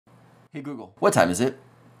Hey Google, what time is it?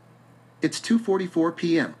 It's 2:44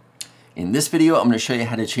 p.m. In this video, I'm going to show you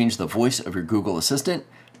how to change the voice of your Google Assistant,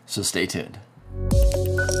 so stay tuned.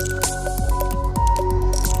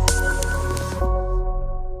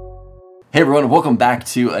 Hey everyone, welcome back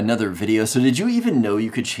to another video. So did you even know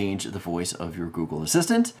you could change the voice of your Google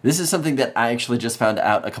Assistant? This is something that I actually just found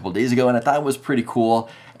out a couple days ago and I thought it was pretty cool,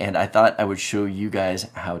 and I thought I would show you guys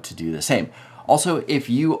how to do the same. Also, if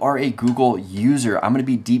you are a Google user, I'm going to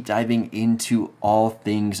be deep diving into all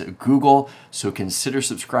things Google, so consider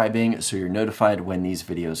subscribing so you're notified when these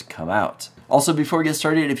videos come out. Also, before we get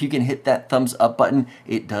started, if you can hit that thumbs up button,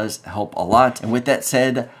 it does help a lot. And with that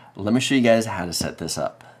said, let me show you guys how to set this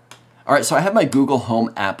up. All right, so I have my Google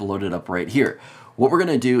Home app loaded up right here. What we're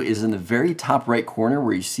gonna do is in the very top right corner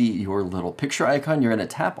where you see your little picture icon, you're gonna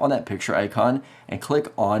tap on that picture icon and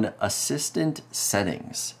click on Assistant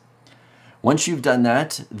Settings. Once you've done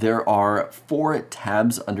that, there are 4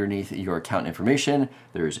 tabs underneath your account information.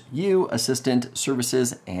 There's You, Assistant,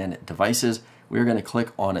 Services, and Devices. We're gonna click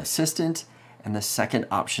on Assistant, and the second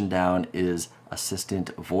option down is Assistant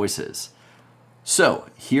Voices. So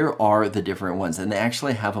here are the different ones, and they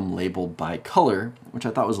actually have them labeled by color, which I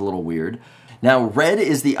thought was a little weird. Now, red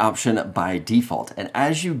is the option by default, and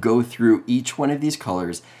as you go through each one of these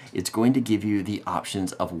colors, it's going to give you the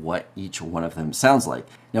options of what each one of them sounds like.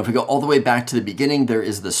 Now, if we go all the way back to the beginning, there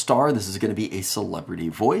is the star. This is going to be a celebrity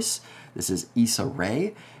voice. This is Issa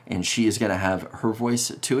Rae, and she is going to have her voice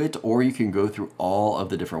to it, or you can go through all of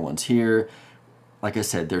the different ones here. Like I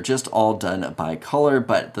said, they're just all done by color,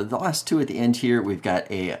 but the last 2 at the end here, we've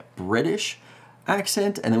got a British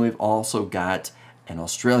accent, and then we've also got an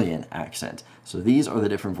Australian accent. So these are the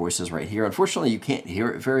different voices right here. Unfortunately, you can't hear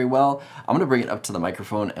it very well. I'm gonna bring it up to the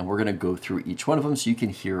microphone and we're gonna go through each one of them so you can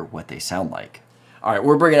hear what they sound like. All right,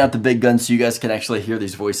 we're bringing out the big guns so you guys can actually hear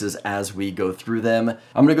these voices as we go through them.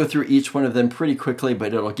 I'm gonna go through each one of them pretty quickly,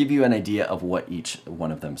 but it'll give you an idea of what each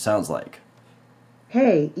one of them sounds like.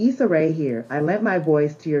 Hey, Issa Rae here. I lent my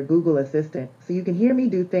voice to your Google Assistant so you can hear me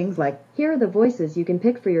do things like, here are the voices you can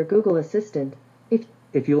pick for your Google Assistant.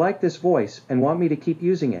 If you like this voice and want me to keep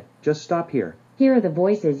using it, just stop here. Here are the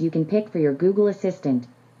voices you can pick for your Google Assistant.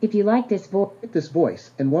 If you like this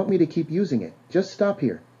voice and want me to keep using it, just stop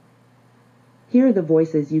here. Here are the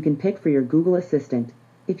voices you can pick for your Google Assistant.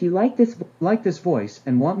 If you like this voice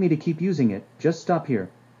and want me to keep using it, just stop here.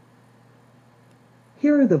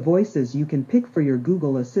 Here are the voices you can pick for your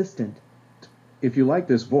Google Assistant. If you like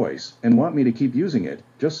this voice and want me to keep using it,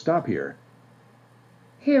 just stop here.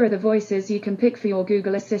 Here are the voices you can pick for your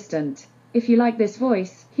Google Assistant. If you like this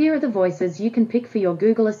voice, here are the voices you can pick for your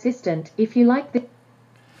Google Assistant. If you like the...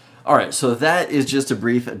 All right, so that is just a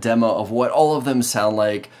brief demo of what all of them sound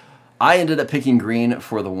like. I ended up picking green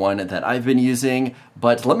for the one that I've been using,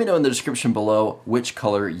 but let me know in the description below which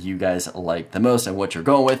color you guys like the most and what you're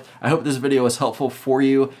going with. I hope this video was helpful for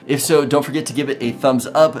you. If so, don't forget to give it a thumbs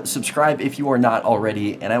up, subscribe if you are not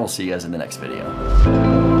already, and I will see you guys in the next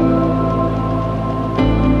video.